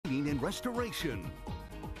restoration.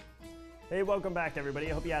 Hey, welcome back, everybody.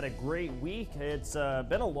 I hope you had a great week. It's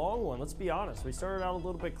been a long one, let's be honest. We started out a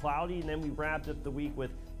little bit cloudy, and then we wrapped up the week with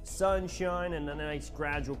sunshine and then a nice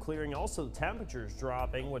gradual clearing. Also, the temperatures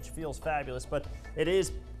dropping, which feels fabulous, but it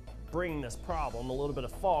is bringing this problem, a little bit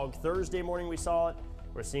of fog. Thursday morning we saw it.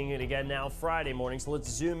 We're seeing it again now Friday morning, so let's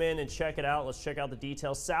zoom in and check it out. Let's check out the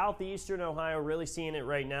details. Southeastern Ohio, really seeing it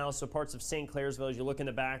right now. So parts of St. Clairsville, as you look in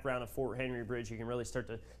the background of Fort Henry Bridge, you can really start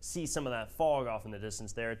to see some of that fog off in the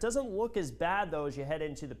distance there. It doesn't look as bad, though, as you head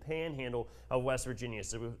into the panhandle of West Virginia.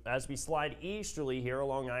 So as we slide easterly here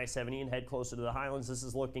along I-70 and head closer to the Highlands, this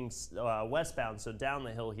is looking westbound, so down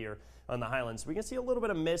the hill here on the Highlands. We can see a little bit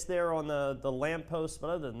of mist there on the lampposts, but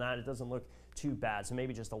other than that, it doesn't look too bad. So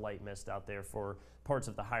maybe just a light mist out there for parts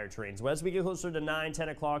of the higher terrains. Well, as we get closer to 9, 10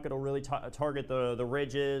 o'clock, it'll really target the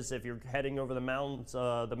ridges. If you're heading over the mountains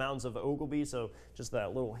of Oglebay, so just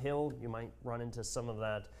that little hill, you might run into some of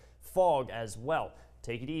that fog as well.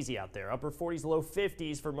 Take it easy out there. Upper 40s, low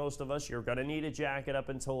 50s for most of us. You're going to need a jacket up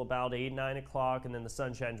until about 8, 9 o'clock, and then the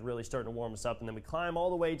sunshine's really starting to warm us up, and then we climb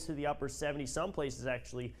all the way to the upper 70s. Some places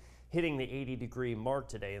actually hitting the 80-degree mark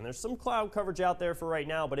today. And there's some cloud coverage out there for right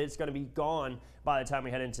now, but it's going to be gone by the time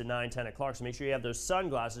we head into 9, 10 o'clock. So make sure you have those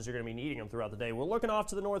sunglasses. You're going to be needing them throughout the day. We're looking off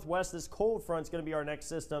to the northwest. This cold front is going to be our next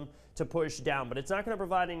system to push down, but it's not going to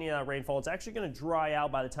provide any rainfall. It's actually going to dry out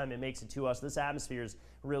by the time it makes it to us. This atmosphere is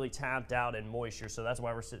really tapped out in moisture, so that's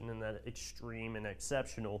why we're sitting in that extreme and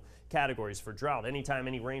exceptional categories for drought. Anytime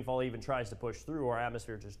any rainfall even tries to push through, our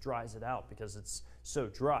atmosphere just dries it out because it's so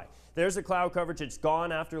dry. There's the cloud coverage. It's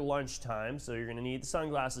gone after lunchtime, so you're going to need the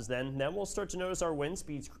sunglasses then. Then we'll start to notice our wind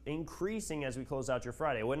speeds increasing as we close out your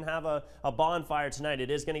Friday. I wouldn't have a bonfire tonight. It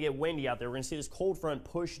is going to get windy out there. We're going to see this cold front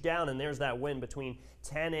push down, and there's that wind between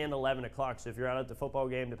 10 and 11 o'clock. So if you're out at the football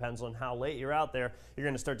game, depends on how late you're out there, you're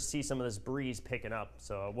going to start to see some of this breeze picking up.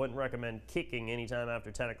 So I wouldn't recommend kicking anytime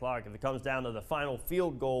after 10 o'clock. If it comes down to the final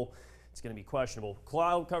field goal, it's going to be questionable.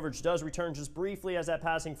 Cloud coverage does return just briefly as that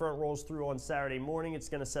passing front rolls through on Saturday morning. It's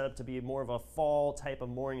going to set up to be more of a fall type of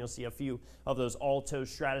morning. You'll see a few of those alto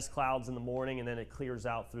stratus clouds in the morning, and then it clears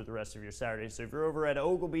out through the rest of your Saturday. So if you're over at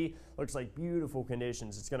Oglebay, looks like beautiful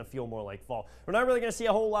conditions. It's going to feel more like fall. We're not really going to see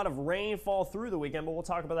a whole lot of rainfall through the weekend, but we'll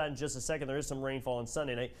talk about that in just a second. There is some rainfall on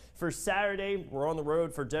Sunday night. For Saturday, we're on the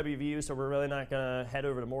road for WVU, so we're really not going to head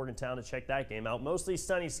over to Morgantown to check that game out. Mostly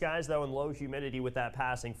sunny skies, though, and low humidity with that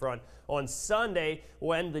passing front. On Sunday,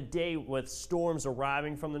 we'll end the day with storms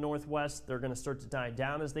arriving from the northwest. They're going to start to die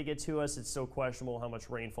down as they get to us. It's so questionable how much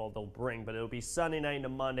rainfall they'll bring, but it'll be Sunday night into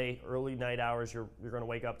Monday, early night hours. You're going to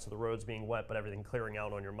wake up to the roads being wet, but everything clearing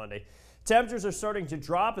out on your Monday. Temperatures are starting to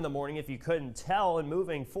drop in the morning, if you couldn't tell, and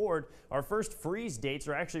moving forward, our first freeze dates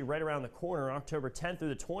are actually right around the corner. October 10th through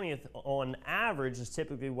the 20th on average is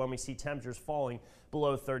typically when we see temperatures falling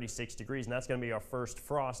below 36 degrees, and that's going to be our first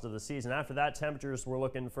frost of the season. After that, temperatures, we're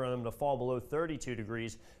looking for them to fall below 32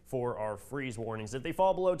 degrees for our freeze warnings. If they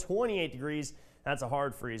fall below 28 degrees, that's a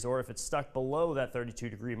hard freeze, or if it's stuck below that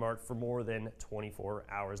 32-degree mark for more than 24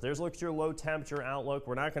 hours. There's a look at your low temperature outlook.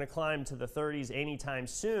 We're not going to climb to the 30s anytime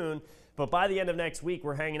soon, but by the end of next week,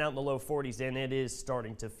 we're hanging out in the low 40s, and it is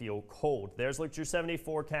starting to feel cold. There's a look at your 7-day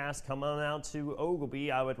forecast. Come on out to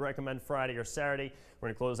Oglebay. I would recommend Friday or Saturday. We're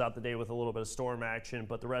going to close out the day with a little bit of storm action,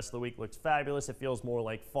 but the rest of the week looks fabulous. It feels more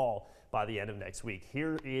like fall by the end of next week.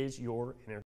 Here is your